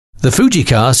The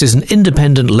Fujicast is an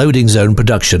independent Loading Zone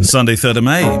production. Sunday, 3rd of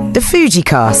May. The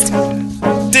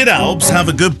Fujicast. Did Albs have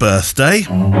a good birthday?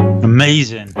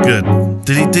 Amazing. Good.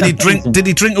 Did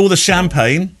he drink all the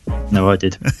champagne? No, I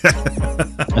did.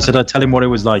 I said I'd tell him what it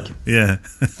was like. Yeah.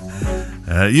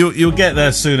 You'll get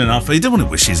there soon enough. He didn't want to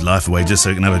wish his life away just so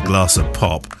he can have a glass of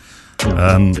pop.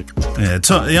 Young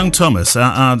Thomas,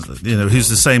 who's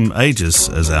the same age as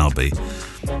Albie.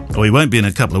 Or he won't be in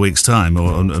a couple of weeks' time,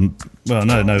 a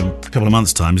couple of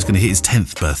months' time. He's going to hit his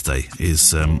 10th birthday.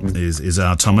 Is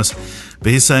our Thomas?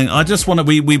 But he's saying, I just want to.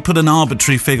 We put an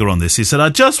arbitrary figure on this. He said, I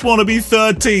just want to be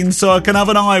 13 so I can have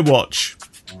an iWatch.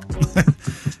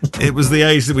 It was the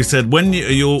age that we said when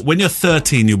you're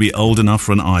 13, you'll be old enough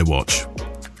for an iWatch.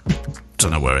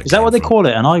 Don't know where it is. That what they call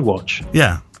it? An iWatch?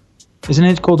 Yeah. Isn't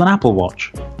it called an Apple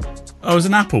Watch? Oh, it's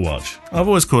an Apple Watch. I've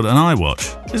always called it an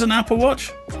iWatch. Is it an Apple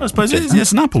Watch? I suppose it is.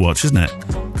 It's an Apple Watch, isn't it?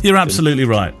 You're absolutely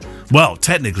right. Well,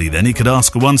 technically, then, he could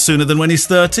ask for one sooner than when he's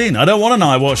 13. I don't want an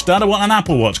iWatch, Dad. I want an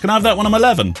Apple Watch. Can I have that when I'm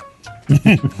 11?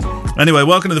 Anyway,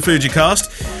 welcome to the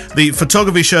Fujicast, the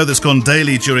photography show that's gone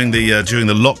daily during the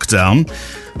lockdown.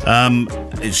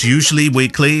 It's usually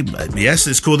weekly. Yes,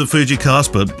 it's called the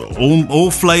Fujicast, but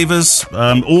all flavours,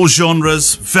 all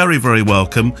genres, very, very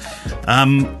welcome.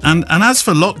 And as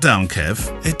for lockdown,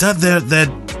 Kev, there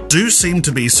do seem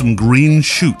to be some green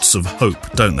shoots of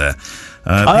hope, don't there?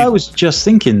 I was just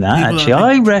thinking that, actually.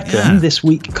 I reckon this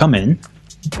week coming,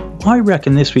 they're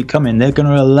going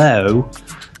to allow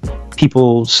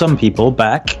some people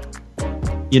back,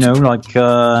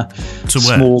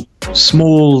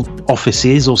 small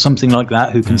offices or something like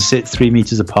that who can sit 3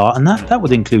 meters apart, and that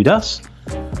would include us.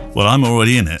 Well, I'm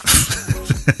already in it.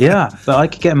 Yeah, but I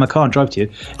could get in my car and drive to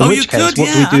you. In which case, what do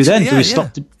we do then? Do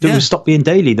we stop being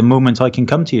daily the moment I can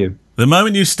come to you? The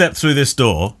moment you step through this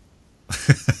door,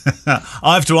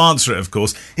 I have to answer it, of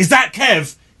course. Is that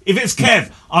Kev? If it's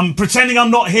Kev, I'm pretending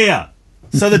I'm not here,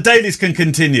 so the dailies can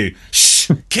continue. Shh,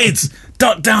 kids,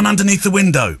 duck down underneath the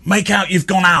window. Make out you've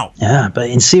gone out. Yeah, but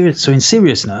in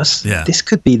seriousness, this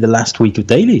could be the last week of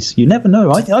dailies. You never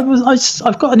know. I've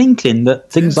got an inkling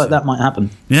that things like that might happen.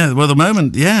 Yeah, well, the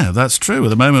moment, that's true. At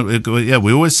the moment,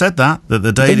 we always said that the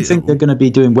dailies. I don't think they're going to be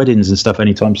doing weddings and stuff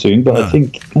anytime soon. But no. I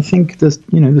think there's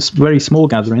there's very small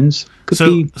gatherings.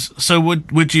 So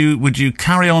would you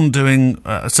carry on doing?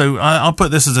 So I'll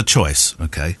put this as a choice.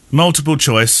 Okay, multiple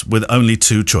choice with only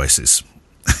two choices.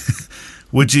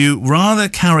 Would you rather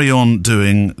carry on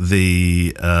doing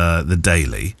the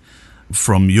daily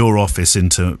from your office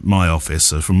into my office,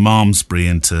 so from Malmesbury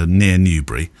into near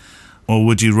Newbury, or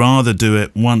would you rather do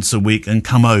it once a week and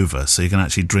come over so you can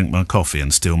actually drink my coffee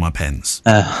and steal my pens?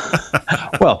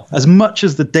 Well, as much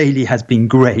as the daily has been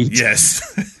great,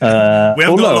 yes, we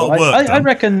haven't got a lot of work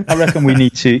I reckon we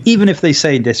need to, even if they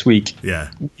say this week,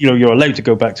 you're allowed to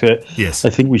go back to it. Yes, I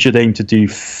think we should aim to do.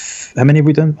 How many have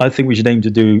we done? I think we should aim to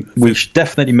do. We should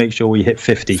definitely make sure we hit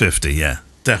 50. 50, yeah,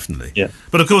 definitely. Yeah.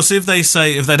 But of course, if they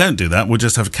don't do that, we'll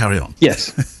just have to carry on.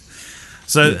 Yes.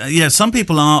 So some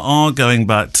people are going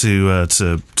back to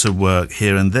work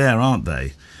here and there, aren't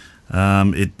they?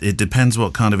 It depends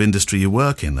what kind of industry you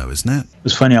work in, though, isn't it? It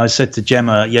was funny. I said to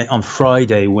Gemma on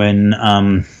Friday when,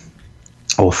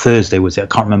 or Thursday was it? I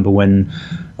can't remember when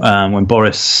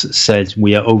Boris said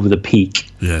we are over the peak.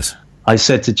 Yes. I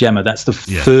said to Gemma, that's the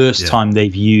first time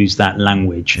they've used that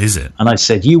language. Is it? And I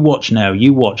said, you watch now,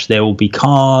 there will be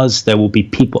cars, there will be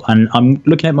people. And I'm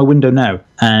looking at my window now.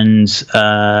 And,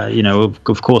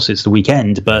 of course, it's the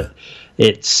weekend, but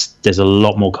there's a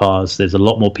lot more cars. There's a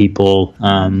lot more people.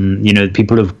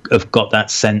 People have got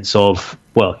that sense of,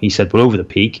 well, he said, we're over the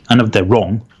peak. And if they're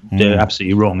wrong, they're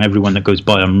absolutely wrong. Everyone that goes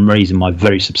by, I'm raising my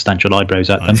very substantial eyebrows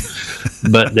at them.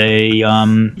 But they're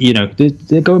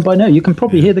going by now. You can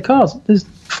probably hear the cars. There's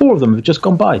 4 of them have just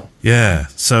gone by. Yeah,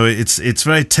 so it's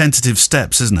very tentative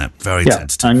steps, isn't it? Very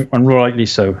tentative. And rightly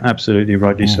so. Absolutely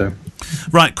rightly so.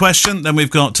 Right, question. Then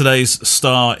we've got today's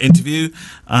star interview.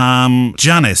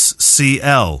 Janice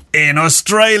CL in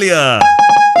Australia.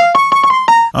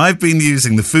 I've been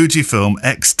using the Fujifilm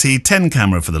X-T10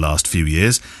 camera for the last few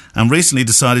years and recently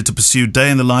decided to pursue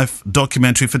day-in-the-life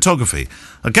documentary photography.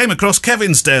 I came across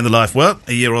Kevin's day-in-the-life work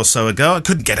a year or so ago. I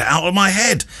couldn't get it out of my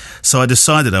head, so I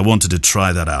decided I wanted to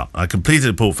try that out. I completed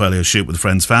a portfolio shoot with a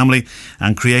friend's family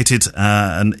and created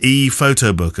an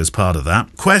e-photo book as part of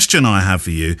that. Question I have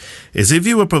for you is, if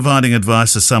you were providing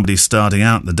advice to somebody starting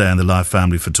out the day-in-the-life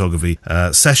family photography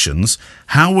sessions,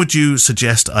 how would you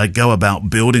suggest I go about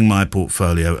building my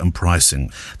portfolio portfolio and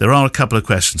pricing. There are a couple of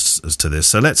questions as to this,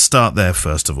 so let's start there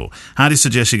first of all. How do you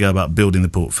suggest you go about building the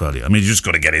portfolio? I mean, you just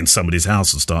got to get in somebody's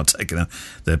house and start taking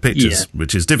their pictures,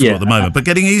 which is difficult at the moment, but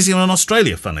getting easier in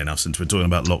Australia, funnily enough, since we're talking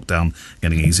about lockdown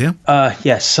getting easier.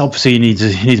 Yes, obviously you need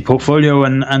a portfolio,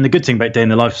 and the good thing about day in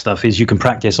the life stuff is you can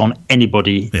practice on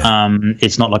anybody.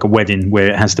 It's not like a wedding where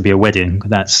it has to be a wedding.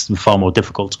 That's far more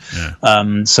difficult.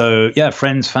 So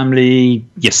friends, family,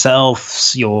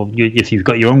 yourself, if you've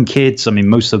got your own kids. I mean,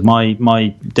 most of my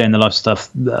day in the life stuff,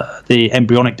 the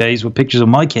embryonic days were pictures of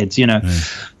my kids, all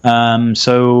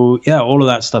of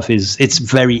that stuff it's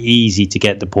very easy to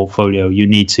get the portfolio. You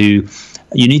need to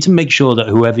make sure that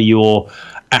whoever you're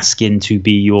asking to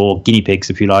be your guinea pigs,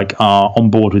 if you like, are on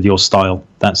board with your style.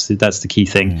 That's the key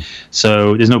thing.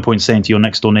 So there's no point saying to your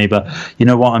next door neighbor, you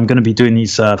know what, I'm going to be doing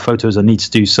these photos. I need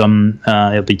to do some.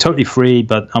 It'll be totally free,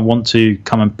 but I want to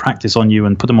come and practice on you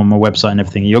and put them on my website and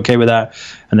everything. Are you okay with that?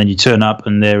 And then you turn up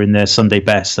and they're in their Sunday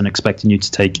best and expecting you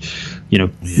to take,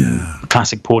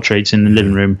 classic portraits in the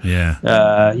living room.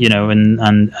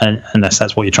 Unless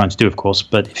that's what you're trying to do, of course.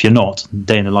 But if you're not,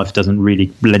 day in the life doesn't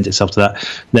really lend itself to that.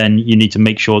 Then you need to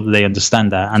make sure that they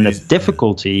understand that. And the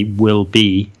difficulty will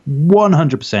be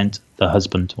 100% the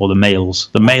husband or the males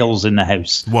in the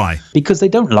house. Why? Because they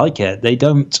don't like it. They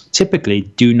typically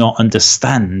do not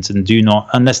understand and do not,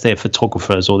 unless they're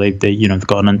photographers or they've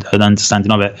got an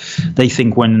understanding of it. They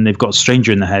think when they've got a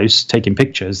stranger in the house taking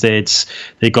pictures, they've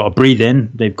got to breathe in.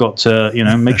 They've got to,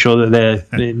 make sure that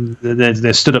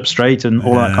they're stood up straight and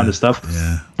all that kind of stuff.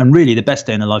 Yeah. And really, the best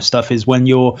day in the life stuff is when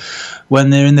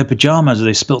they're in their pajamas or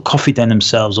they spilt coffee down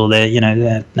themselves or they're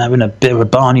having a bit of a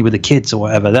Barney with the kids or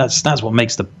whatever. That's what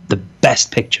makes the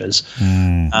best pictures.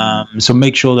 So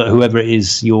make sure that whoever it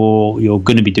is you're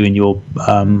going to be doing your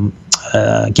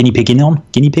guinea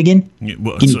pigging.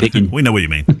 We know what you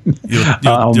mean.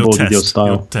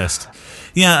 Your test.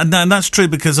 Yeah, and that's true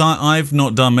because I've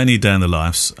not done many day in the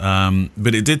lives,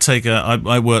 but it did take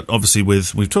I worked obviously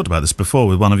we've talked about this before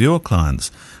with one of your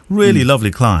clients, really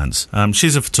lovely clients.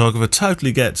 She's a photographer,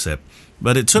 totally gets it.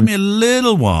 But it took me a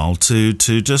little while to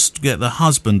just get the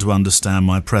husband to understand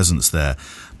my presence there.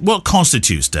 What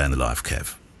constitutes day in the life,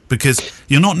 Kev? Because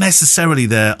you're not necessarily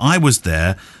there. I was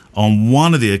there on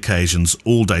one of the occasions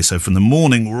all day, so from the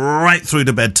morning right through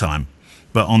to bedtime.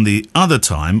 But on the other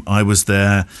time, I was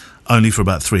there only for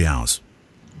about 3 hours.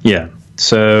 Yeah.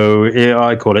 So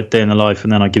I call it day in the life,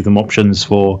 and then I give them options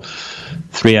for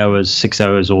 3 hours, 6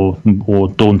 hours, or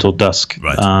dawn till dusk.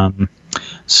 Right.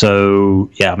 So,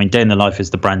 yeah, I mean, day in the life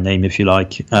is the brand name, if you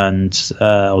like, and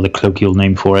or the colloquial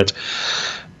name for it.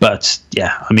 But,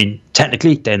 yeah, I mean,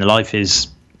 technically, day in the life is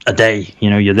a day.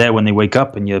 You're there when they wake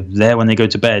up and you're there when they go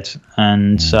to bed.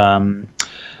 And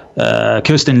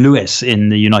Kirsten Lewis in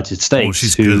the United States. Oh,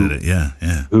 she's good at it, yeah.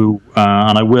 Who,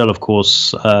 and I will, of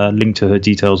course, link to her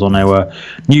details on our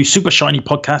new Super Shiny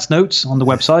podcast notes on the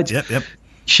website. Yep.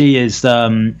 She is.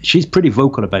 She's pretty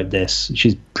vocal about this.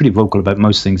 She's pretty vocal about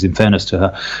most things, in fairness to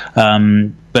her.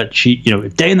 But she, a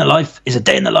day in the life is a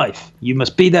day in the life. You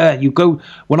must be there. You go.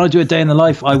 When I do a day in the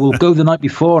life, I will go the night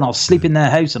before, and I'll sleep in their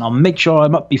house, and I'll make sure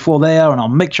I'm up before they are, and I'll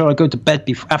make sure I go to bed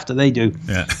after they do.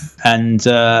 Yeah. And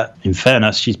in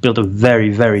fairness, she's built a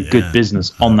very, very good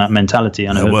business on that mentality,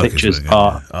 and her pictures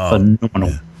are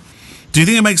phenomenal. Yeah. Do you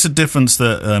think it makes a difference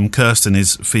that Kirsten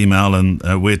is female and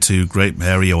we're two great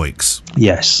hairy oiks?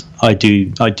 Yes, I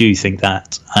do. I do think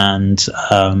that, and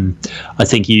I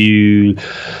think you,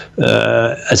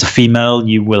 as a female,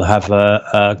 you will have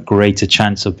a greater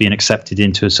chance of being accepted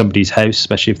into somebody's house,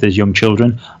 especially if there's young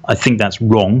children. I think that's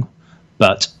wrong,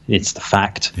 but it's the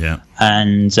fact. Yeah.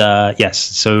 And yes,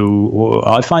 so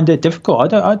I find it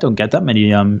difficult. I don't get that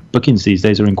many bookings these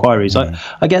days or inquiries.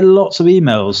 I get lots of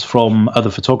emails from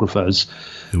other photographers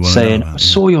saying, I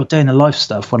saw your day in the life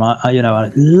stuff when I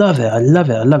love it,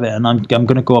 and I'm going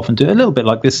to go off and do it a little bit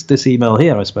like this email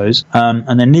here, I suppose.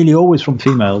 And they're nearly always from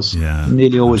females. Yeah,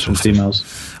 nearly always from females.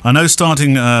 I know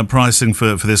starting pricing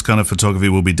for this kind of photography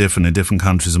will be different in different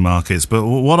countries and markets, but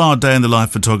what are day in the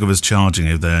life photographers charging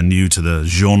if they're new to the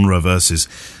genre versus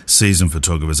seasoned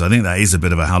photographers? I think that is a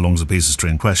bit of a how long's a piece of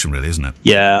string question, really, isn't it?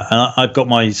 Yeah, and I've got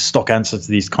my stock answer to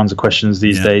these kinds of questions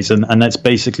these days, and that's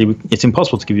basically, it's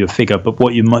impossible to give you a figure, but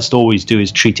what you must always do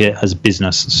is treat it as a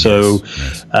business. So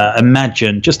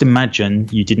just imagine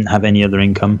you didn't have any other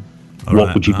income.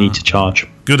 What would you need to charge?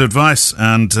 Good advice,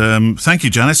 and thank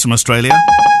you, Janice from Australia.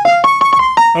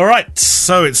 All right,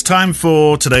 so it's time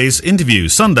for today's interview.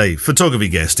 Sunday photography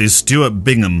guest is Stuart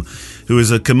Bingham, who is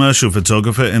a commercial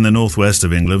photographer in the northwest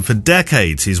of England. For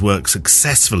decades, he's worked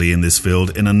successfully in this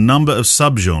field in a number of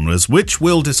subgenres, which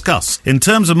we'll discuss. In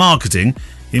terms of marketing,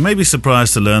 You may be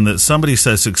surprised to learn that somebody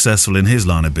so successful in his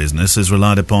line of business has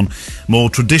relied upon more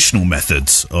traditional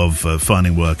methods of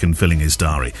finding work and filling his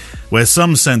diary. Where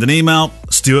some send an email,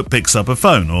 Stuart picks up a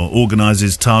phone or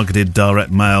organises targeted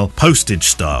direct mail postage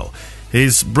style.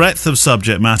 His breadth of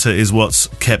subject matter is what's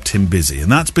kept him busy, and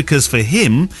that's because for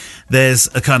him, there's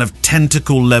a kind of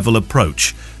tentacle level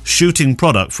approach. Shooting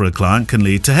product for a client can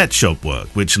lead to head shop work,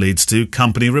 which leads to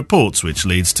company reports, which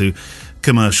leads to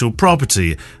commercial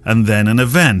property, and then an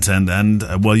event, and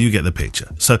well, you get the picture.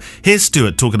 So here's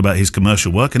Stuart talking about his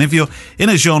commercial work, and if you're in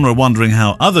a genre wondering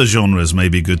how other genres may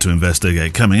be good to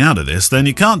investigate coming out of this, then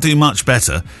you can't do much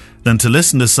better than to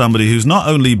listen to somebody who's not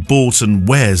only bought and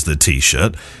wears the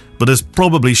T-shirt, but has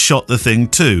probably shot the thing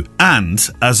too. And,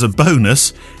 as a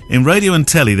bonus, in radio and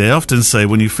telly they often say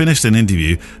when you finished an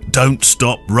interview, don't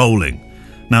stop rolling.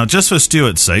 Now, just for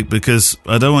Stuart's sake, because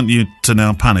I don't want you to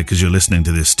now panic as you're listening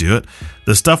to this, Stuart,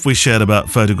 the stuff we shared about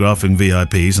photographing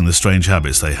VIPs and the strange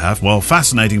habits they have, while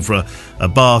fascinating for a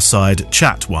bar-side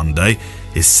chat one day,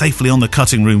 is safely on the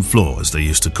cutting room floor, as they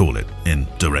used to call it in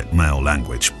direct mail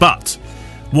language. But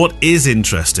what is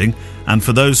interesting, and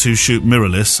for those who shoot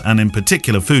mirrorless, and in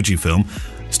particular Fujifilm,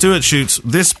 Stuart shoots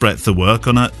this breadth of work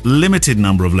on a limited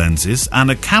number of lenses and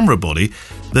a camera body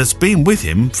that's been with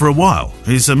him for a while.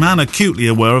 He's a man acutely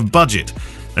aware of budget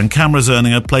and cameras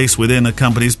earning a place within a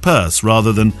company's purse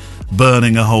rather than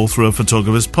burning a hole through a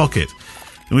photographer's pocket.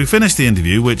 And we finished the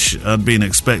interview, which I'd been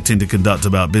expecting to conduct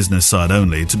about business side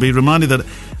only, to be reminded that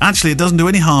actually it doesn't do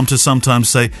any harm to sometimes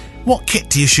say, what kit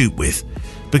do you shoot with?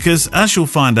 Because, as you'll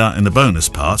find out in the bonus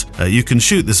part, you can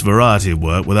shoot this variety of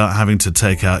work without having to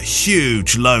take out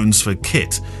huge loans for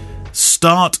kit.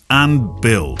 Start and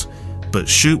build, but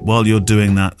shoot while you're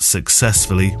doing that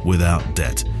successfully without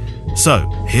debt. So,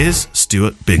 here's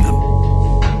Stuart Bingham.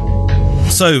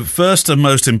 So, first and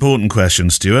most important question,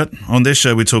 Stuart. On this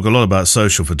show, we talk a lot about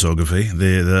social photography,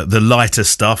 the lighter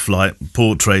stuff like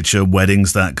portraiture,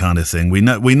 weddings, that kind of thing. We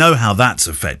know how that's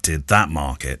affected that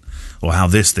market, or how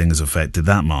this thing has affected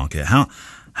that market. How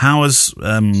has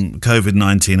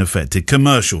COVID-19 affected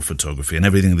commercial photography and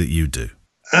everything that you do?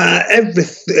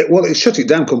 Well, it shut it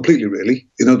down completely, really.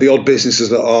 You know, the odd businesses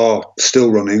that are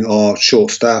still running are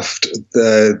short-staffed.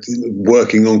 They're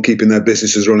working on keeping their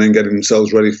businesses running, getting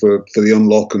themselves ready for the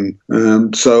unlock.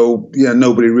 And so, yeah,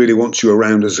 nobody really wants you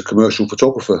around as a commercial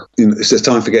photographer. You know, it's just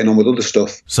time for getting on with other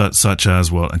stuff. Such as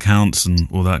what? Accounts and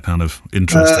all that kind of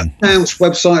interesting? Accounts,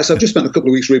 websites. I've just spent a couple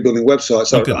of weeks rebuilding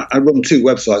websites. Okay. I run two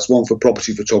websites, one for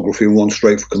property photography and one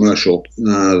straight for commercial.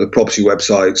 The property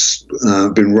website's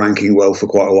been ranking well for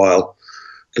quite a while.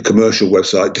 The commercial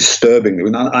website, disturbingly,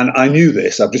 and I knew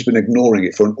this, I've just been ignoring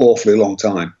it for an awfully long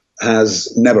time,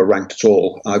 has never ranked at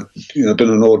all. I've done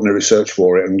an ordinary search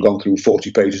for it and gone through 40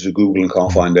 pages of Google and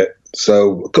can't find it.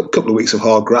 So a couple of weeks of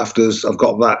hard grafters, I've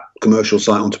got that commercial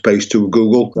site onto page 2 of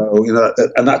Google. So,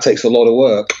 and that takes a lot of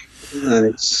work. And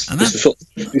it's the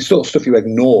sort of stuff you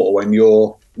ignore when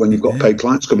you've got paid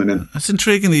clients coming in. It's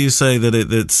intriguing that you say that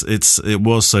it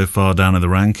was so far down in the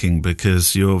ranking,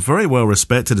 because you're very well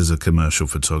respected as a commercial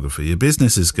photographer. Your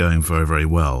business is going very, very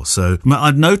well. So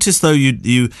I've noticed though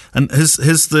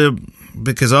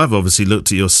because I've obviously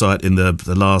looked at your site in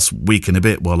the last week and a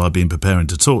bit while I've been preparing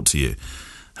to talk to you.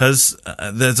 There's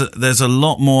a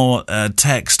lot more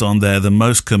text on there than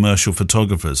most commercial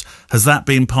photographers. Has that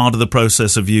been part of the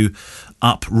process of you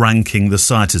up-ranking the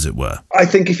site, as it were? I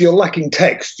think if you're lacking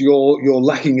text, you're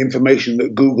lacking information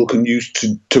that Google can use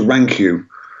to rank you.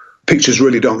 Pictures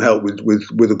really don't help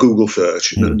with a Google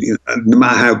search. No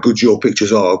matter how good your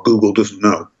pictures are, Google doesn't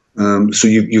know. So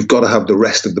you've got to have the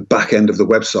rest of the back end of the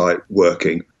website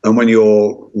working. And when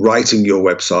you're writing your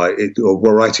website or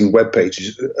writing web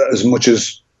pages, as much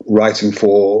as writing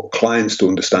for clients to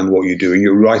understand what you're doing,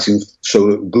 you're writing so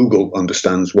that Google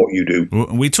understands what you do. Well,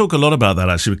 we talk a lot about that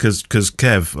actually, because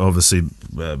Kev, obviously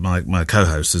my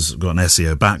co-host, has got an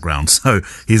SEO background, so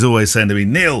he's always saying to me,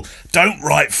 Neil, don't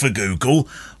write for Google,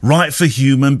 write for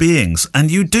human beings.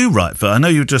 And you do write for, I know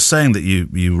you're just saying that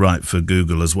you write for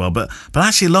Google as well, but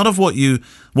actually a lot of what you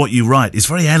write is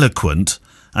very eloquent.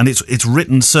 And it's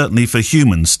written certainly for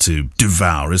humans to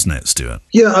devour, isn't it, Stuart?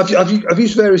 Yeah, I've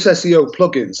used various SEO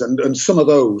plugins, and some of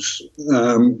those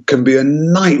can be a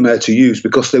nightmare to use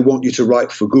because they want you to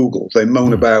write for Google. They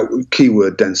moan about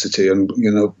keyword density and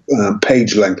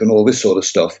page length and all this sort of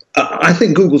stuff. I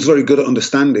think Google's very good at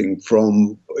understanding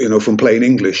from plain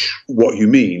English what you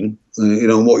mean.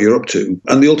 And what you're up to,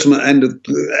 and the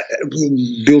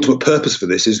ultimate purpose for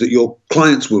this is that your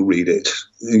clients will read it.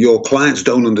 Your clients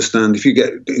don't understand. If you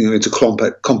get into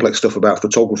complex stuff about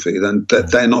photography, then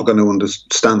they're not going to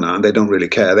understand that, and they don't really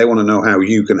care. They want to know how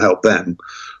you can help them.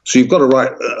 So you've got to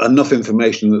write enough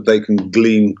information that they can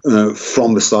glean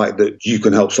from the site that you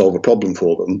can help solve a problem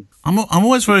for them. I'm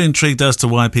always very intrigued as to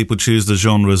why people choose the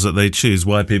genres that they choose,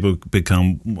 why people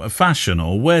become fashion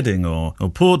or wedding or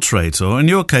portrait, or in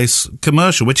your case,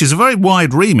 commercial, which is a very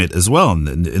wide remit as well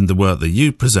in the work that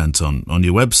you present on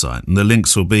your website. And the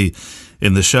links will be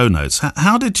in the show notes.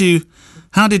 How did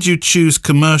you choose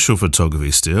commercial photography,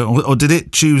 Stuart, or did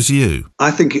it choose you? I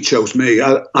think it chose me.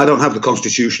 I don't have the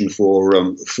constitution for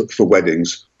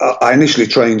weddings. I initially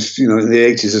trained, in the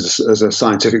 80s as a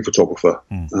scientific photographer.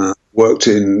 Worked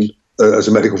as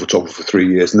a medical photographer for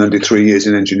 3 years, and then did 3 years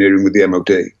in engineering with the MOD,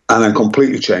 and then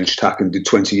completely changed tack and did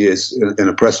 20 years in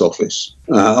a press office.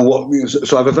 So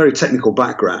I have a very technical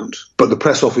background, but the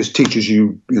press office teaches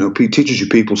you, teaches you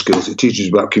people skills. It teaches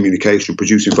you about communication,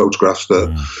 producing photographs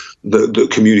that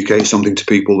communicate something to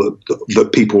people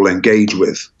that people engage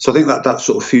with. So I think that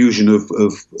sort of fusion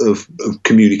of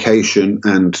communication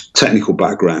and technical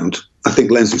background, I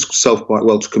think, lends itself quite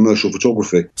well to commercial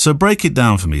photography. So break it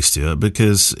down for me, Stuart,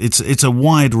 because it's a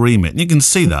wide remit. You can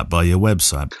see that by your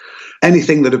website.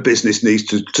 Anything that a business needs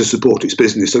to support its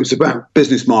business. So it's about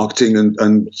business marketing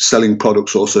and selling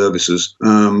products or services.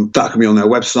 That can be on their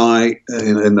website,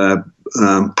 in their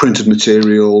printed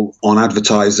material, on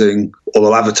advertising.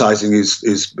 Although advertising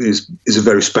is a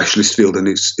very specialist field in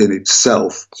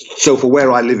itself. So for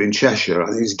where I live in Cheshire,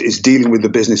 it's dealing with the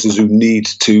businesses who need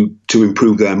to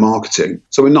improve their marketing.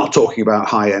 So we're not talking about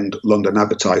high-end London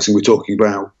advertising. We're talking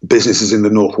about businesses in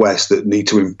the Northwest that need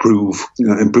to improve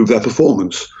their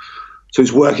performance. So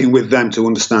it's working with them to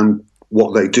understand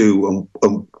what they do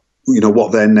and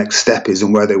what their next step is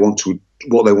and what they want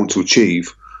to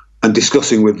achieve, and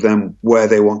discussing with them where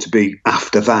they want to be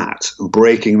after that, and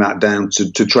breaking that down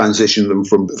to transition them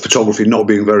from photography not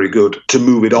being very good to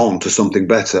move it on to something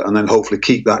better, and then hopefully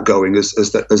keep that going as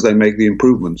they make the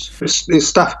improvements. It's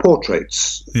staff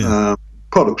portraits,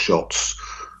 product shots,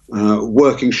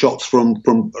 working shots from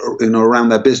around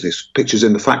their business, pictures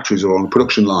in the factories or on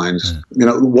production lines,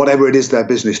 whatever it is their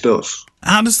business does.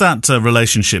 How does that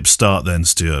relationship start then,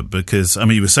 Stuart? Because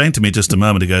you were saying to me just a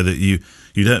moment ago that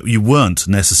you weren't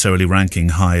necessarily ranking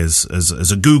high as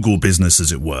a Google business,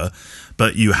 as it were,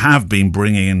 but you have been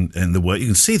bringing in the work. You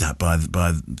can see that by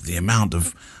the amount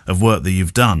of work that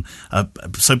you've done.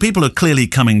 So people are clearly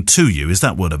coming to you. Is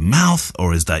that word of mouth,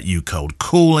 or is that you cold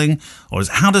calling, or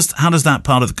how does that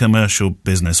part of the commercial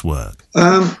business work?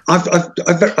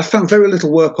 I've found very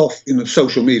little work off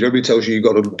social media. Everybody tells you you've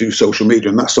got to do social media,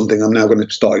 and that's something I'm now going to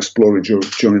start exploring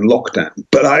during lockdown.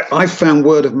 But I found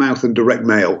word of mouth and direct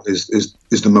mail is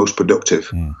the most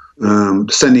productive.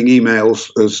 Sending emails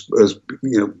as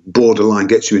borderline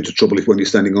gets you into trouble when you're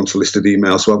sending unsolicited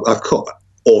emails. So I've cut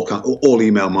all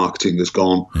email marketing has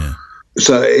gone. Yeah.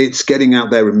 So it's getting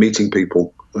out there and meeting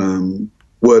people.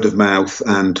 Word of mouth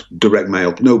and direct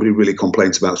mail. Nobody really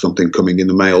complains about something coming in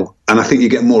the mail, and I think you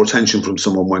get more attention from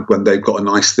someone when they've got a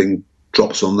nice thing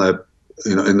drops on their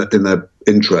in their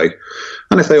in tray.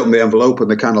 And if they open the envelope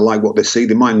and they kind of like what they see,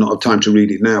 they might not have time to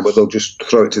read it now, but they'll just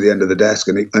throw it to the end of the desk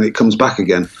and it comes back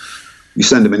again. You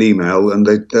send them an email and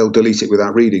they'll delete it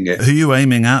without reading it. Who are you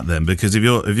aiming at then? Because if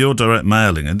you're direct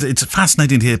mailing, and it's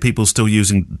fascinating to hear people still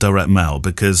using direct mail,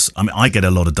 because I get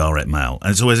a lot of direct mail,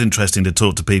 and it's always interesting to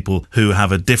talk to people who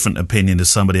have a different opinion to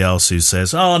somebody else who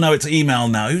says, "Oh no, it's email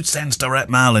now. Who sends direct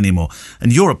mail anymore?"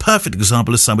 And you're a perfect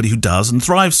example of somebody who does and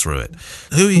thrives through it.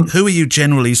 Who are you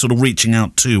generally sort of reaching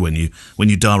out to when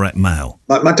you direct mail?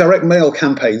 My direct mail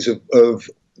campaigns of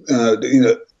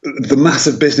the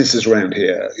massive businesses around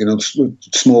here,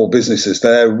 small businesses,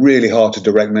 they're really hard to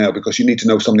direct mail because you need to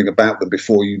know something about them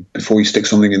before you stick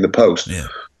something in the post. Yeah.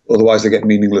 Otherwise, they get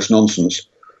meaningless nonsense.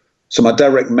 So my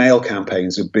direct mail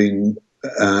campaigns have been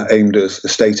aimed at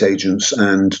estate agents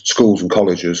and schools and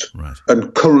colleges. Right.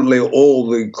 And currently, all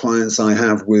the clients I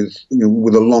have with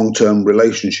a long-term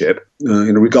relationship,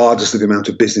 regardless of the amount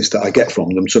of business that I get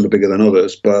from them, some are bigger than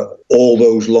others, but all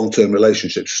those long-term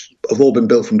relationships have all been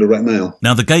built from direct mail.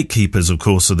 Now, the gatekeepers, of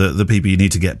course, are the people you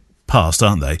need to get past,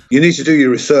 aren't they? You need to do your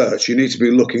research. You need to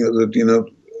be looking at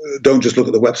don't just look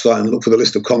at the website and look for the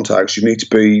list of contacts. You need to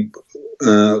be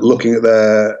looking at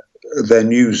their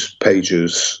news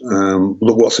pages,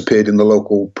 look what's appeared in the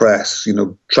local press,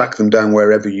 track them down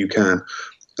wherever you can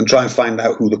and try and find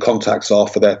out who the contacts are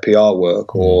for their PR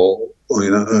work, or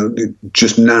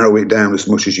just narrow it down as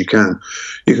much as you can.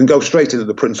 You can go straight into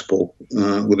the principal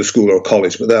with a school or a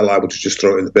college, but they're liable to just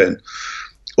throw it in the bin.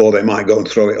 or they might go and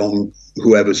throw it on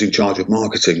whoever's in charge of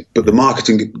marketing. But the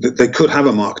marketing, they could have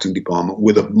a marketing department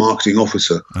with a marketing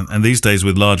officer. And these days,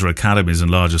 with larger academies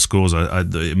and larger schools,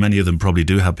 many of them probably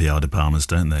do have PR departments,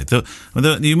 don't they?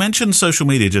 You mentioned social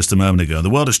media just a moment ago. The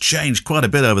world has changed quite a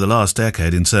bit over the last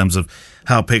decade in terms of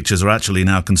how pictures are actually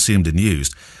now consumed and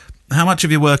used. How much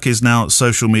of your work is now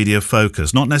social media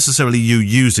focused? Not necessarily you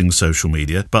using social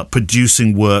media, but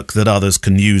producing work that others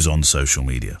can use on social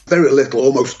media. Very little,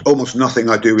 almost nothing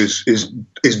I do is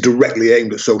directly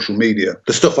aimed at social media.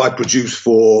 The stuff I produce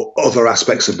for other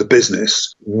aspects of the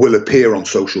business will appear on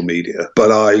social media,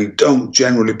 but I don't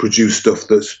generally produce stuff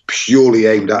that's purely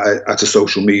aimed at a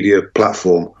social media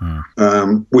platform,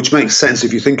 which makes sense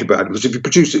if you think about it.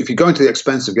 Because if you go into the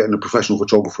expense of getting a professional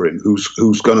photographer in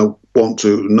who's going to want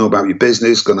to know about your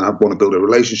business, going to want to build a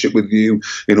relationship with you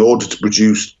in order to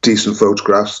produce decent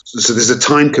photographs. So there's a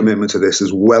time commitment to this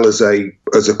as well as a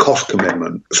cost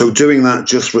commitment. So doing that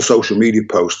just for a social media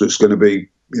post that's going to be,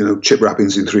 chip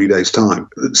wrappings in 3 days' time,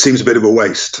 it seems a bit of a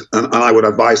waste. And I would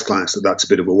advise clients that that's a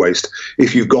bit of a waste.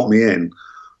 If you've got me in,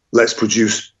 let's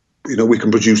produce, we can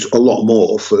produce a lot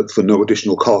more for no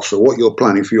additional cost. So what you're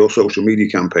planning for your social media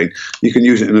campaign, you can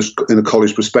use it in a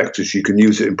college prospectus, you can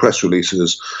use it in press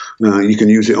releases, you can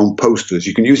use it on posters,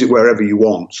 you can use it wherever you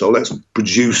want. So let's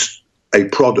produce a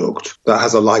product that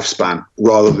has a lifespan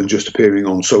rather than just appearing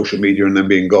on social media and then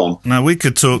being gone. Now, we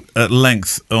could talk at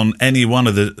length on any one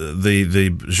of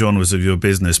the genres of your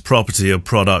business, property or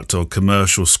product or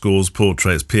commercial, schools,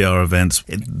 portraits, PR events.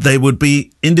 They would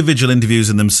be individual interviews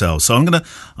in themselves. So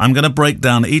I'm gonna break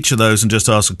down each of those and just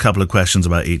ask a couple of questions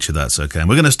about each of that's okay. And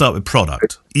we're going to start with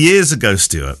product. Years ago,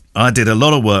 Stuart, I did a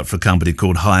lot of work for a company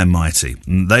called High and Mighty.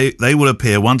 And they would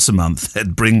appear once a month.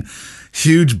 They'd bring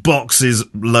huge boxes,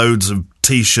 loads of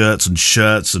T-shirts and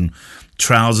shirts and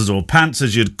trousers, or pants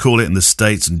as you'd call it in the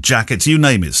States, and jackets, you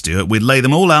name it, Stuart. We'd lay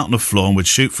them all out on the floor and we'd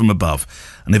shoot from above.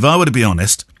 And if I were to be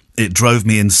honest, it drove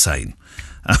me insane.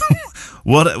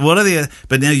 What are the...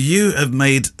 But now you have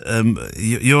made...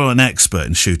 you're an expert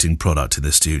in shooting product in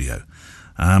the studio.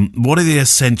 What are the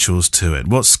essentials to it?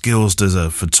 What skills does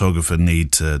a photographer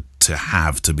need to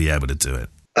have to be able to do it?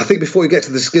 I think before you get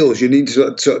to the skills, you need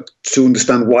to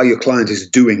understand why your client is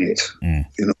doing it.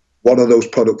 What are those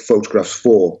product photographs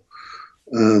for?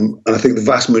 And I think the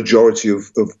vast majority of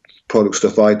product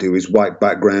stuff I do is white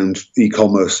background,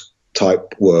 e-commerce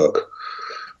type work.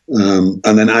 And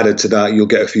then added to that, you'll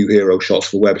get a few hero shots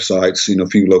for websites, a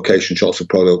few location shots of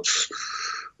products.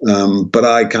 But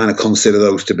I kind of consider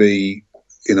those to be,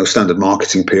 standard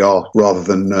marketing PR rather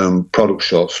than product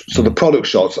shots. So the product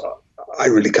shots I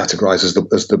really categorize as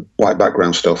the white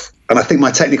background stuff. And I think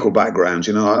my technical background,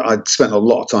 I spent a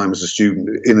lot of time as a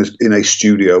student in a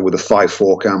studio with a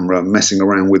 5.4 camera, messing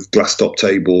around with glass top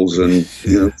tables and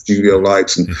studio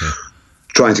lights and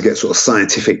trying to get sort of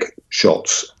scientific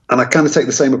shots. And I kind of take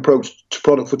the same approach to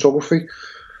product photography.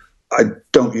 I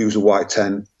don't use a white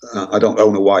tent. I don't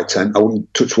own a white tent. I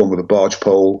wouldn't touch one with a barge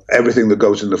pole. Everything that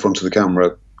goes in the front of the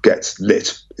camera gets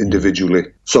lit individually.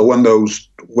 So when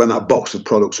that box of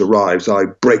products arrives, I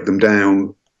break them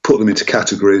down, put them into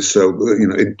categories. So,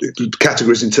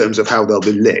 categories in terms of how they'll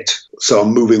be lit. So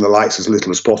I'm moving the lights as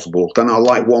little as possible. Then I'll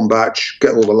light one batch,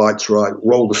 get all the lights right,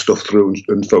 roll the stuff through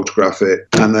and photograph it,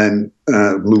 and then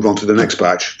move on to the next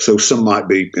batch. So some might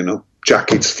be,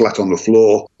 jackets flat on the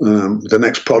floor. The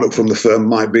next product from the firm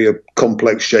might be a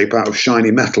complex shape out of shiny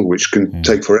metal, which can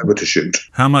take forever to shoot.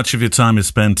 How much of your time is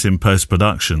spent in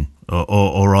post-production?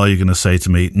 Or are you going to say to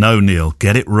me, no, Neil,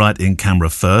 get it right in camera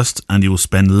first and you'll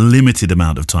spend limited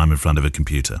amount of time in front of a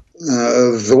computer?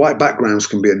 The white backgrounds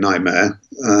can be a nightmare.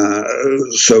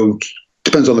 So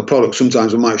depends on the product.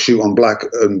 Sometimes I might shoot on black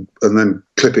and then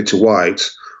clip it to white.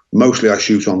 Mostly I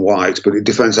shoot on white, but it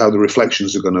depends how the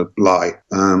reflections are going to lie.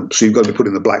 So you've got to be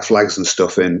putting the black flags and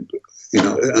stuff in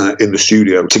the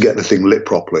studio to get the thing lit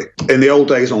properly. In the old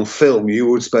days on film, you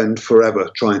would spend forever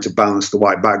trying to balance the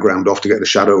white background off to get the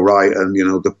shadow right and,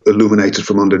 the illuminated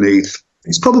from underneath.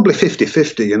 It's probably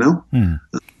 50-50, If I'm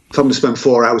going to spend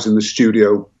 4 hours in the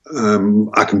studio,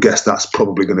 I can guess that's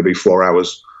probably going to be 4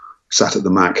 hours sat at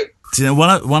the Mac.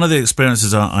 One of the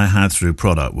experiences I had through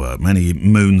product work many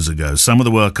moons ago, some of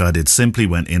the work I did simply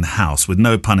went in-house, with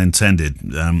no pun intended.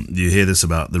 You hear this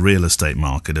about the real estate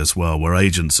market as well, where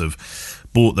agents have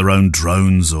bought their own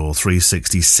drones or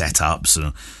 360 setups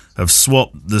and have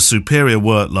swapped the superior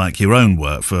work like your own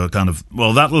work for a kind of,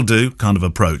 well, that'll do kind of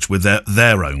approach with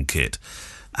their own kit.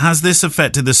 Has this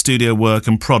affected the studio work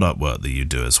and product work that you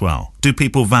do as well? Do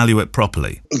people value it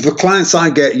properly? The clients I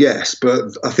get, yes,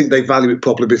 but I think they value it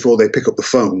properly before they pick up the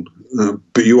phone.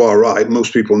 But you are right.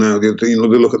 Most people now, they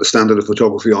look at the standard of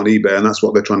photography on eBay, and that's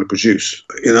what they're trying to produce.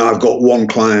 I've got one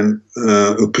client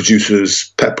who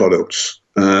produces pet products.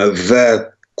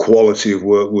 Their quality of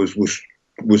work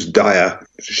was dire,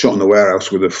 shot in the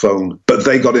warehouse with a phone. But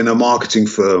they got in a marketing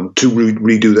firm to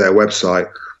redo their website.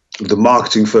 The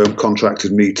marketing firm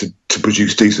contracted me to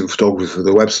produce decent photography for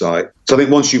the website. So I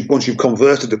think once you've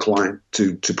converted the client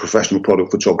to professional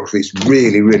product photography, it's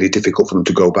really, really difficult for them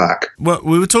to go back. Well,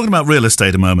 we were talking about real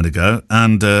estate a moment ago,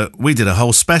 and we did a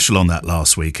whole special on that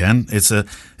last weekend.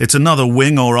 It's another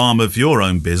wing or arm of your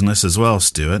own business as well,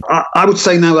 Stuart. I would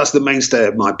say now that's the mainstay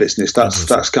of my business.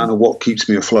 That's kind of what keeps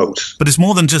me afloat. But it's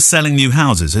more than just selling new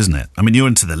houses, isn't it? I mean, you're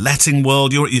into the letting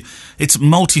world. It's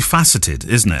multifaceted,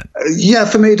 isn't it? Yeah,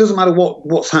 for me, it doesn't matter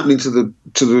what's happening to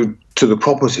the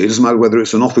property. It doesn't matter whether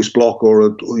it's an office block or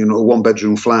a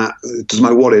one-bedroom flat. It doesn't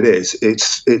matter what it is.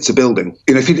 It's a building.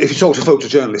 If you talk to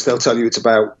photojournalists, they'll tell you it's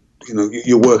about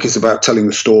your work is about telling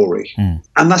the story,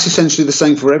 and that's essentially the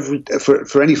same for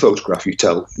any photograph you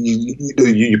tell.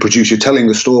 You produce. You're telling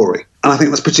the story, and I think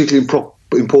that's particularly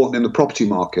important in the property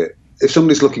market. If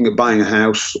somebody's looking at buying a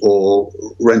house or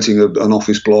renting an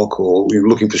office block or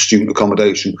looking for student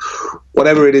accommodation,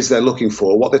 whatever it is they're looking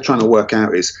for, what they're trying to work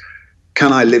out is,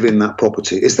 can I live in that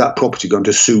property? Is that property going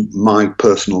to suit my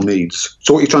personal needs?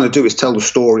 So what you're trying to do is tell the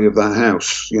story of that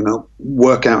house,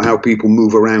 work out how people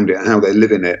move around it, how they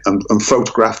live in it, and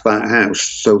photograph that house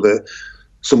so that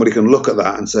somebody can look at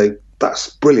that and say,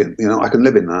 that's brilliant, I can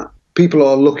live in that. People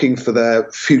are looking for their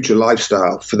future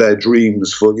lifestyle, for their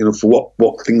dreams, for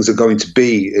what things are going to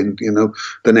be in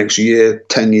the next year,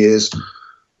 10 years.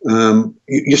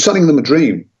 You're selling them a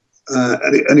dream.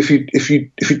 And if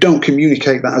you don't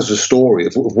communicate that as a story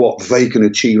of what they can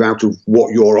achieve out of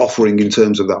what you're offering in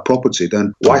terms of that property,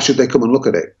 then why should they come and look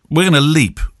at it? We're going to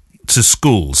leap to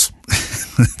schools,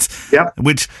 yep.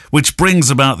 which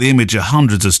brings about the image of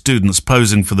hundreds of students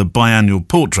posing for the biannual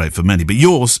portrait for many, but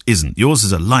yours isn't. Yours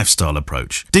is a lifestyle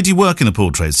approach. Did you work in the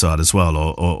portrait side as well,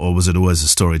 or was it always a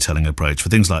storytelling approach for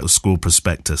things like the school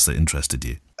prospectus that interested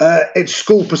you? It's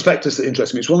school prospectus that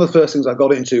interests me. It's one of the first things I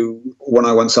got into when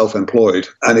I went self-employed,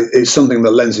 and it's something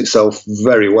that lends itself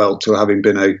very well to having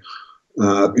been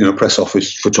a press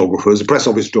office photographer. As a press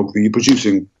office photographer, you're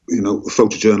producing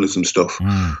photojournalism stuff.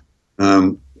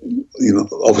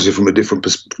 Obviously from a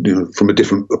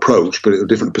different approach, but a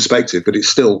different perspective. But it's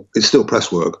still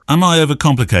press work. Am I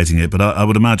overcomplicating it? But I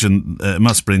would imagine it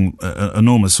must bring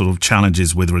enormous sort of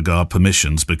challenges with regard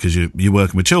permissions because you're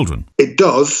working with children. It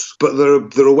does, but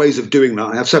there are ways of doing that.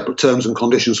 I have separate terms and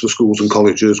conditions for schools and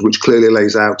colleges, which clearly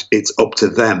lays out it's up to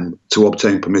them to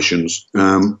obtain permissions,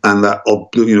 and that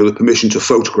the permission to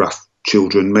photograph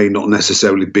children may not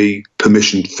necessarily be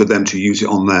permission for them to use it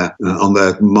on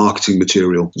their marketing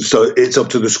material. So it's up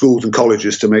to the schools and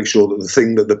colleges to make sure that the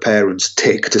thing that the parents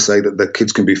tick to say that their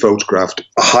kids can be photographed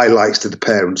highlights to the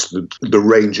parents the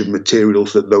range of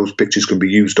materials that those pictures can be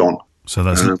used on. So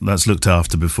that's looked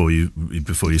after before you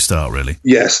start, really.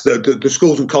 Yes, the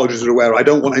schools and colleges are aware. I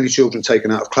don't want any children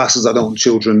taken out of classes. I don't want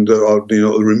children that are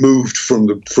removed from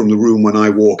the room when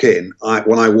I walk in.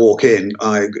 When I walk in,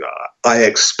 I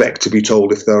expect to be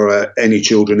told if there are any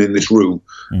children in this room,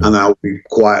 and I'll be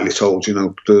quietly told,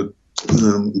 the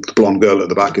blonde girl at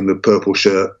the back in the purple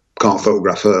shirt, can't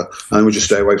photograph her, and we just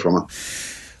stay away from her.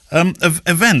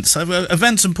 Events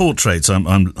and portraits.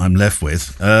 I'm left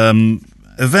with.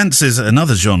 Events is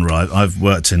another genre I've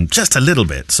worked in just a little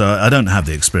bit, so I don't have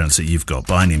the experience that you've got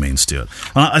by any means, Stuart.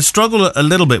 I struggle a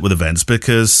little bit with events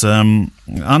because,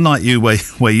 unlike you,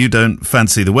 where you don't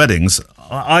fancy the weddings,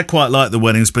 I quite like the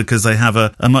weddings because they have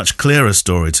a much clearer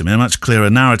story to me, a much clearer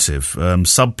narrative,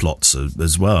 subplots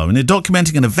as well. I mean,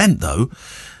 documenting an event, though,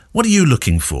 what are you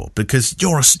looking for? Because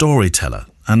you're a storyteller,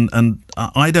 and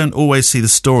I don't always see the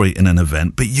story in an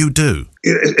event, but you do.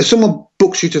 If someone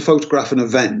books you to photograph an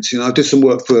event, I did some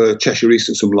work for Cheshire East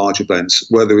at some large events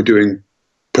where they were doing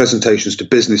presentations to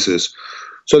businesses.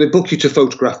 So they book you to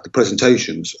photograph the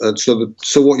presentations. So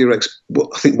what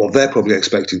I think what they're probably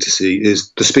expecting to see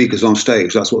is the speakers on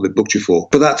stage. That's what they booked you for.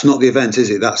 But that's not the event, is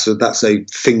it? That's a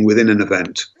thing within an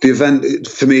event. The event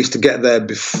for me is to get there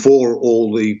before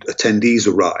all the attendees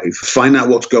arrive, find out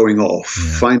what's going off,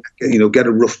 get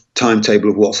a rough timetable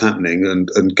of what's happening,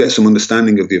 and get some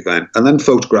understanding of the event, and then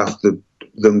photograph the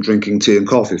them drinking tea and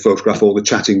coffee, photograph all the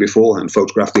chatting beforehand,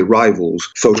 photograph the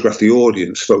arrivals, photograph the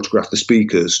audience, photograph the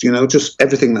speakers, just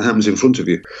everything that happens in front of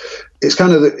you. It's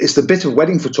kind of it's the bit of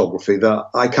wedding photography that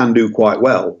I can do quite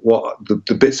well. What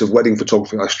the bits of wedding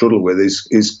photography I struggle with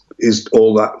is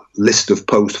all that list of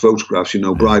post photographs,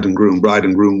 bride and groom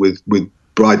with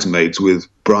bridesmaids, with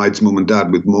bride's mum and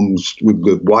dad, with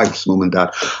the wife's mum and dad.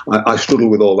 I struggle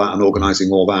with all that and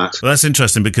organising all that. Well, that's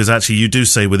interesting, because actually you do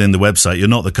say within the website you're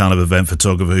not the kind of event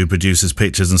photographer who produces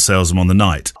pictures and sells them on the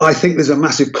night. I think there's a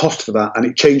massive cost for that, and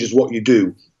it changes what you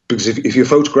do, because if you're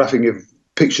photographing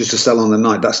pictures to sell on the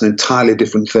night, that's an entirely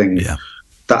different thing. Yeah.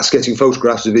 That's getting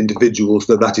photographs of individuals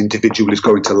that individual is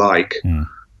going to like. Mm.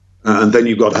 And then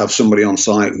you've got to have somebody on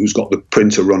site who's got the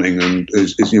printer running and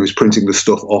is printing the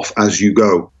stuff off as you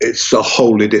go. It's a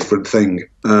wholly different thing.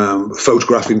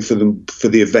 Photographing for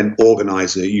the event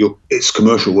organizer, it's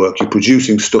commercial work. You're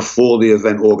producing stuff for the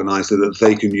event organizer that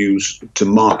they can use to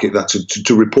market that,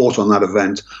 to report on that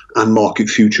event and market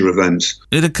future events.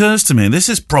 It occurs to me, and this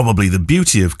is probably the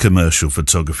beauty of commercial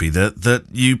photography, that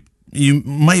you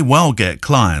may well get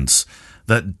clients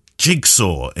that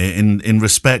jigsaw in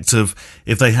respect of,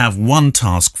 if they have one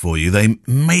task for you, they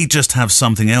may just have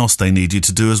something else they need you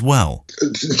to do as well.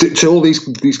 To all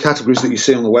these categories that you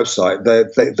see on the website,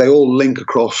 they all link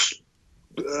across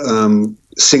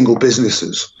single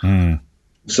businesses. Mm.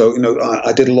 So,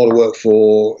 I did a lot of work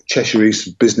for Cheshire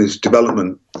East Business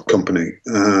Development Company.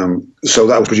 So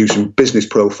that was producing business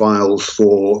profiles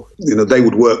for, they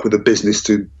would work with a business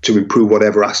to improve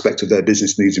whatever aspect of their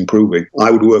business needs improving. I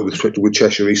would work with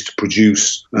Cheshire East to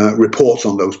produce reports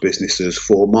on those businesses,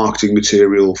 for marketing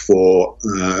material, for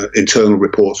internal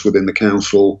reports within the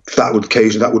council.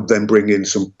 That would then bring in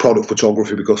some product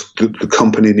photography, because the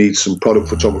company needs some product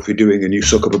photography doing, and you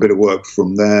suck up a bit of work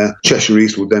from there. Cheshire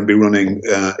East would then be running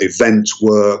event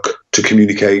work to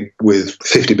communicate with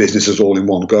 50 businesses all in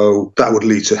one go. That would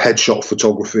lead to headshot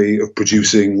photography, of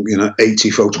producing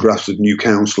 80 photographs of new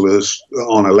councillors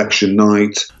on election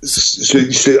night.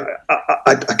 So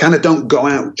I kind of don't go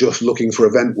out just looking for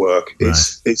event work. Right.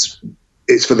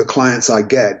 It's for the clients I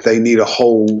get. They need a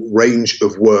whole range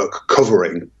of work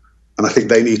covering. And I think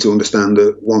they need to understand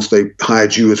that once they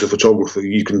hired you as a photographer,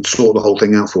 you can sort the whole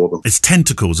thing out for them. It's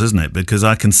tentacles, isn't it? Because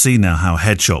I can see now how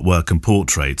headshot work and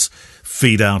portraits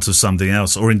feed out of something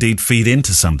else, or indeed feed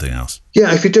into something else.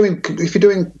 Yeah, if you're doing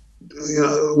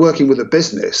working with a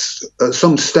business, at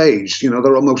some stage,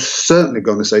 they're almost certainly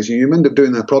going to say to you, you end up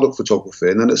doing their product photography,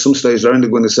 and then at some stage they're only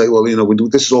going to say, well,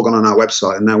 this is all gone on our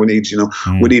website, and now we need,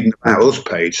 we need an About Us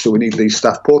page, so we need these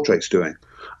staff portraits doing.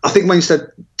 I think when you said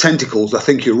tentacles, I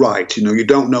think you're right. You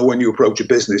don't know when you approach a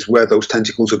business where those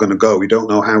tentacles are going to go. You don't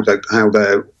know how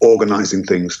they're organising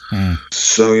things. Mm.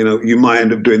 So, you might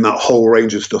end up doing that whole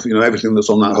range of stuff. Everything that's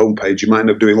on that homepage, you might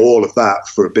end up doing all of that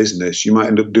for a business. You might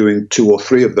end up doing 2 or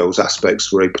 3 of those aspects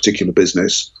for a particular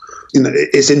business.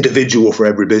 It's individual for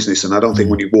every business, and I don't think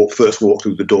when you first walk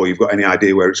through the door, you've got any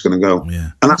idea where it's going to go.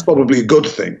 Yeah. And that's probably a good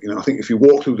thing. I think if you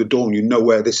walk through the door and you know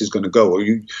where this is going to go, or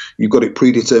you've got it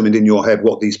predetermined in your head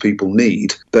what these people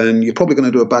need, then you're probably going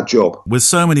to do a bad job. With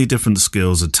so many different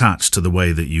skills attached to the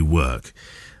way that you work,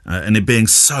 and it being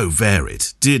so varied,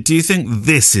 do you think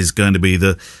this is going to be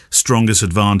the strongest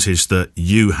advantage that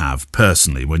you have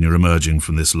personally when you're emerging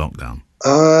from this lockdown?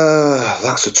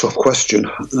 That's a tough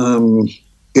question.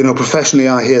 Professionally,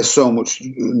 I hear so much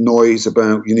noise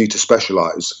about you need to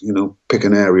specialise, pick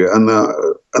an area. And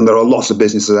there are lots of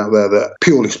businesses out there that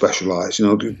purely specialise.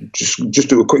 Just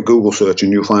do a quick Google search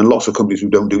and you'll find lots of companies who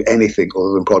don't do anything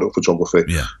other than product photography.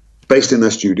 Yeah. Based in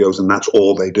their studios, and that's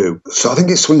all they do. So I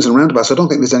think it swings and roundabouts. I don't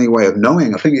think there's any way of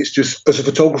knowing. I think it's just, as a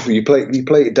photographer, you play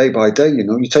it day by day.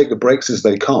 You take the breaks as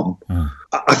they come.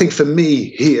 I think for me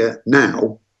here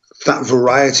now, that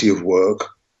variety of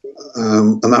work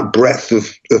and that breadth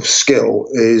of skill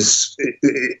is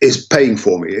paying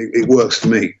for me. It works for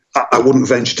me. I wouldn't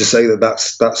venture to say that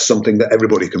that's something that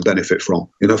everybody can benefit from.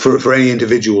 For any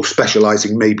individual,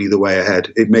 specialising may be the way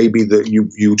ahead. It may be that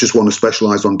you just want to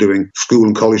specialise on doing school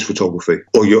and college photography,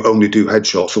 or you only do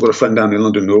headshots. I've got a friend down in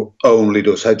London who only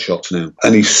does headshots now,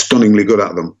 and he's stunningly good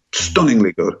at them.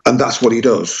 Stunningly good. And that's what he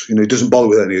does. He doesn't bother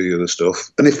with any of the other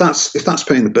stuff. And if that's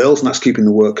paying the bills and that's keeping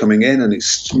the work coming in, and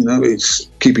it's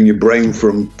keeping your brain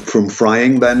from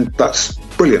frying, then that's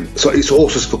brilliant. So it's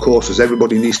horses for courses.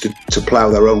 Everybody needs to plough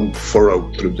their own furrow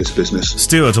through this business.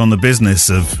 Stuart, on the business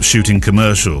of shooting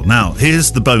commercial. Now, here's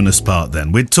the bonus part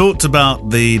then. We talked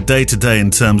about the day-to-day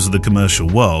in terms of the commercial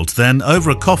world. Then, over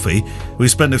a coffee, we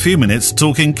spent a few minutes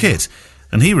talking kit.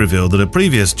 and he revealed that a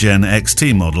previous Gen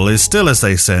XT model is still, as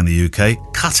they say in the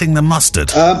UK, cutting the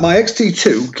mustard. My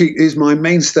XT2 is my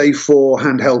mainstay for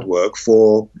handheld work,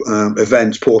 for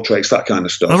events, portraits, that kind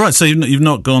of stuff. All right, so you've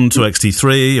not gone to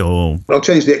XT3 or... I'll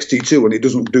change the XT2 and it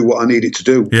doesn't do what I need it to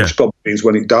do, which probably means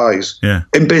when it dies. Yeah.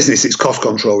 In business, it's cost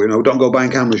control, don't go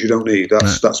buying cameras you don't need.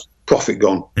 That's profit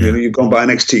gone. Yeah. You've gone buy an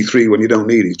XT3 when you don't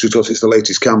need it just because it's the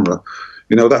latest camera.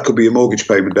 That could be a mortgage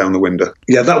payment down the window.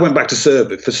 Yeah, that went back to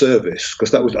service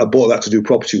because I bought that to do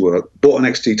property work. Bought an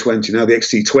XT20. Now the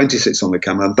XT20 sits on the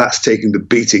camera, and that's taking the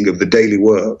beating of the daily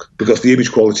work because the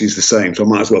image quality is the same. So I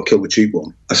might as well kill the cheap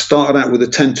one. I started out with a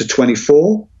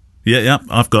 10-24. Yeah,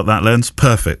 I've got that lens.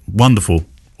 Perfect, wonderful,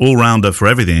 all rounder for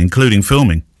everything, including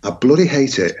filming. I bloody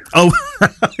hate it. Oh,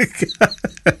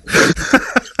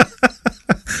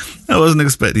 I wasn't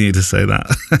expecting you to say that.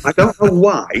 I don't know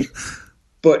why.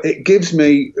 But it gives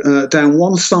me, down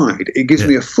one side, it gives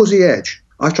me a fuzzy edge.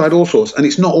 I've tried all sorts, and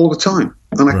it's not all the time.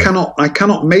 And I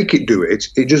cannot make it do it.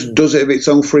 It just does it of its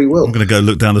own free will. I'm going to go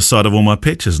look down the side of all my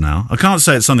pictures now. I can't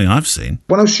say it's something I've seen.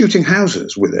 When I was shooting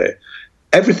houses with it,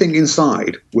 everything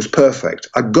inside was perfect.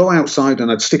 I'd go outside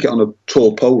and I'd stick it on a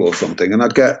tall pole or something, and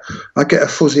I'd get a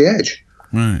fuzzy edge.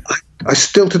 Right. I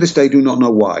still to this day do not know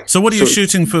why. So what are you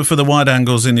shooting for the wide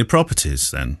angles in your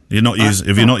properties then? You're not using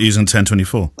if you're not using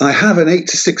 10-24. I have an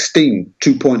 8-16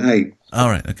 2.8. All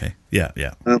right. Okay. Yeah.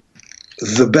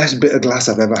 The best bit of glass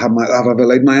I've ever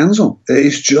laid my hands on. It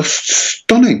is just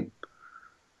stunning.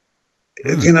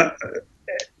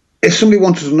 If somebody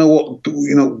wanted to know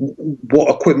what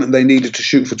equipment they needed to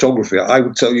shoot photography, I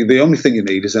would tell you the only thing you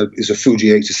need is a Fuji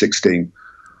 8-16.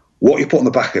 What you put on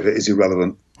the back of it is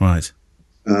irrelevant. Right.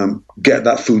 Get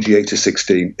that Fuji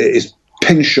 8-16. It is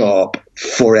pin sharp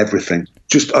for everything.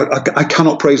 Just I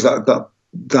cannot praise that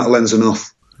lens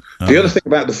enough. The other thing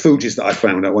about the Fujis that I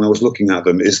found out when I was looking at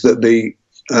them is that the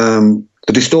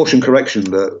distortion correction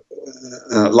that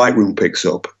Lightroom picks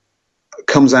up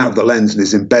comes out of the lens and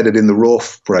is embedded in the RAW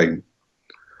frame,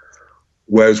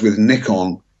 whereas with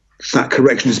Nikon, that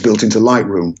correction is built into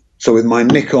Lightroom. So with my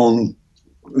Nikon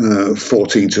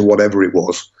 14 to whatever it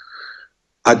was,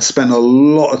 I'd spent a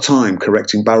lot of time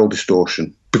correcting barrel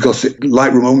distortion because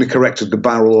Lightroom only corrected the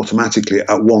barrel automatically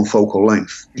at one focal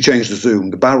length. You changed the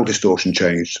zoom, the barrel distortion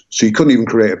changed. So you couldn't even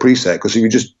create a preset because if you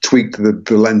just tweaked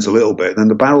the lens a little bit, then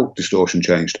the barrel distortion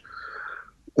changed.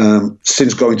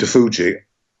 Since going to Fuji,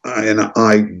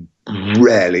 I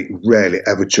rarely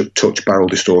ever touch barrel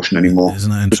distortion anymore.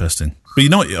 Isn't that interesting? But you're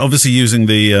not obviously using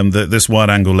this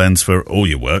wide-angle lens for all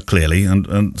your work, clearly,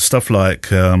 and stuff like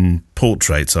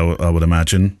portraits, I would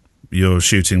imagine. You're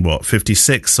shooting,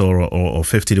 56 or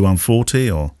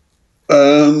 50-140? Or?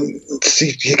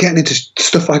 See, you're getting into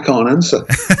stuff I can't answer.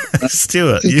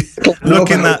 Stuart,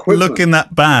 look in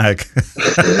that bag.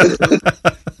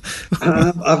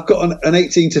 I've got an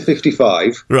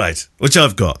 18-55. Right, which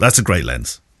I've got. That's a great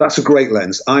lens. That's a great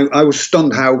lens. I was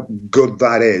stunned how good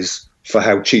that is for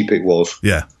how cheap it was.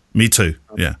 Yeah, me too.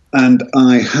 Yeah. And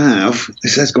I have, it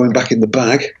says going back in the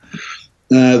bag,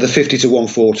 the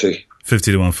 50-140.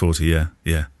 50-140,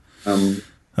 yeah.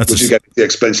 Which is the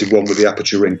expensive one with the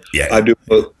aperture ring. Yeah. I do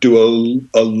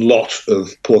a lot of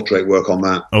portrait work on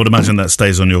that. I would imagine that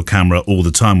stays on your camera all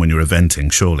the time when you're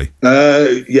eventing, surely.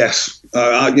 Yes.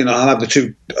 I'll have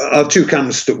two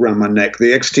cameras stuck around my neck.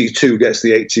 The XT2 gets the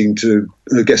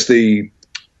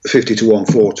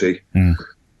 50-140.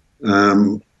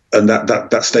 And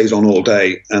that stays on all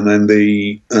day. And then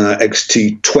the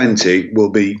XT20 will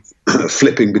be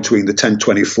flipping between the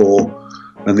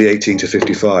 10-24 and the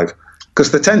 18-55.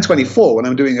 Because the 10-24, when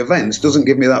I'm doing events, doesn't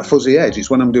give me that fuzzy edge. It's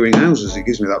when I'm doing houses it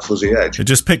gives me that fuzzy edge. It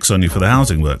just picks on you for the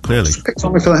housing work, clearly. It just picks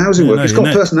on me for the housing work. It's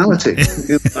got personality.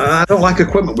 I don't like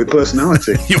equipment with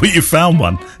personality. You found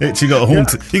one. You got a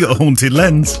haunted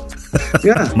lens.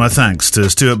 Yeah. My thanks to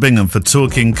Stuart Bingham for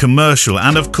talking commercial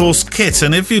and, of course, kit.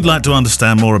 And if you'd like to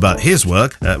understand more about his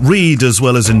work, read as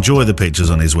well as enjoy the pictures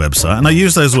on his website. And I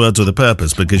use those words with a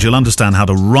purpose because you'll understand how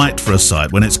to write for a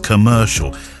site when it's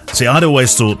commercial. See, I'd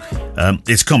always thought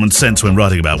it's common sense when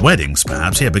writing about weddings,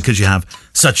 perhaps, because you have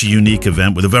such a unique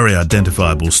event with a very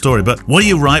identifiable story. But what do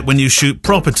you write when you shoot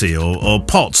property or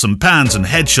pots and pans and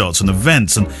headshots and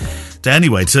events? And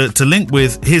anyway, to link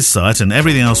with his site and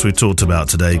everything else we've talked about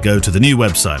today, go to the new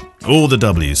website, all the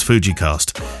W's,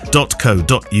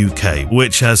 fujicast.co.uk,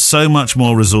 which has so much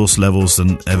more resource levels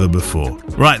than ever before.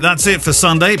 Right, that's it for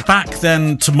Sunday. Back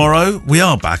then tomorrow. We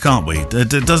are back, aren't we?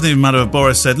 It doesn't even matter if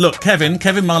Boris said, look, Kevin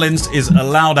Mullins is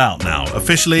allowed out now.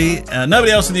 Officially,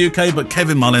 nobody else in the UK but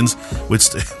Kevin Mullins.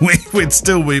 We'd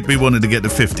still be wanting to get to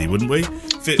 50, wouldn't we?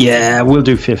 Yeah, we'll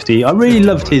do 50. I really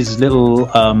loved his little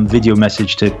video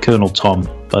message to Colonel old Tom,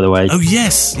 by the way. Oh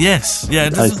yes, yeah.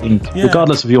 I think,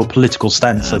 regardless of your political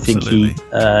stance, I think he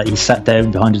sat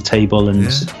down behind a table and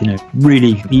he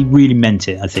really meant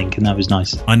it. I think, and that was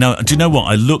nice. I know. Do you know what?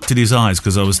 I looked at his eyes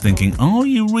because I was thinking, are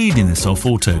you reading this off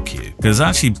auto cue? Because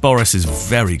actually, Boris is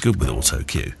very good with auto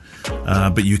cue.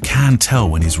 But you can tell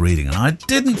when he's reading, and I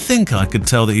didn't think I could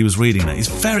tell that he was reading that.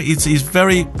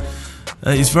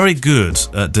 He's very good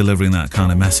at delivering that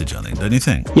kind of message, I think. Don't you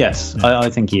think? Yes, yeah. I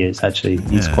think he is actually.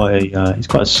 He's quite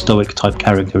a stoic type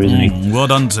character, isn't he? Well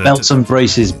done to belts and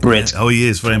braces Brit. Yeah. Oh, he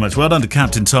is very much. Well done to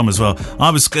Captain Tom as well. I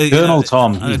was Colonel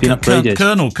Tom. He's been upgraded.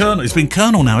 Colonel. He's been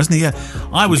Colonel now, isn't he? Yeah.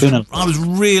 I was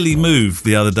really moved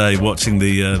the other day watching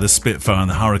the Spitfire and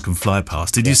the Hurricane fly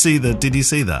past. Did you see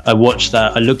that? I watched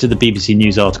that. I looked at the BBC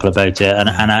News article about it, and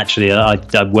actually I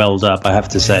welled up. I have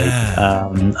to say,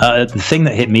 the thing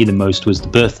that hit me the most was the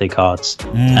birthday cards.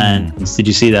 And did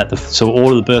you see that? So all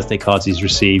of the birthday cards he's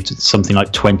received, something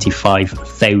like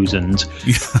 25,000,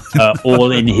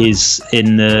 all in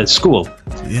the school,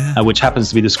 which happens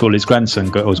to be the school his grandson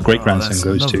or his great grandson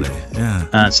goes to.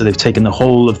 Yeah. So they've taken the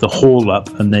whole of the hall up,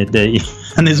 and they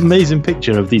and there's an amazing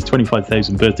picture of these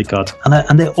 25,000 birthday cards,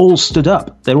 and they're all stood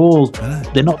up. They're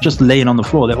not just laying on the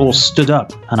floor. They're all stood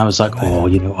up. And I was like,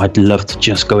 I'd love to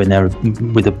just go in there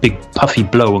with a big puffy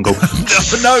blow and go.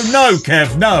 No,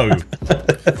 Kev, no.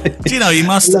 Do you know he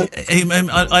must?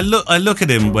 I look at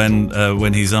him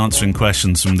when he's answering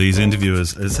questions from these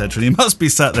interviewers, etc. He must be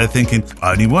sat there thinking,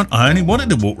 I only wanted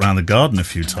to walk around the garden a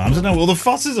few times. I know what all the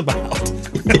fuss is about.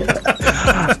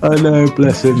 I know,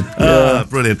 bless him.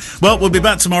 Brilliant. Well, we'll be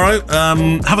back tomorrow.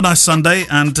 Have a nice Sunday,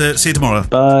 and see you tomorrow.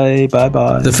 Bye.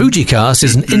 The Fujicast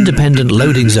is an independent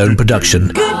loading zone production.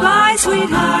 Goodbye,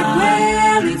 sweetheart.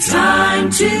 Well, it's time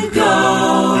to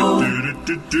go.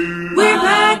 We're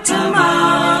back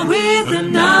tomorrow with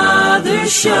another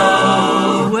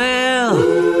show. Well,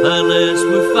 unless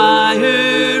we're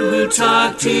fired, we'll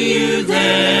talk to you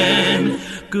then.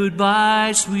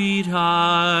 Goodbye,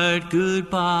 sweetheart.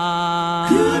 Goodbye.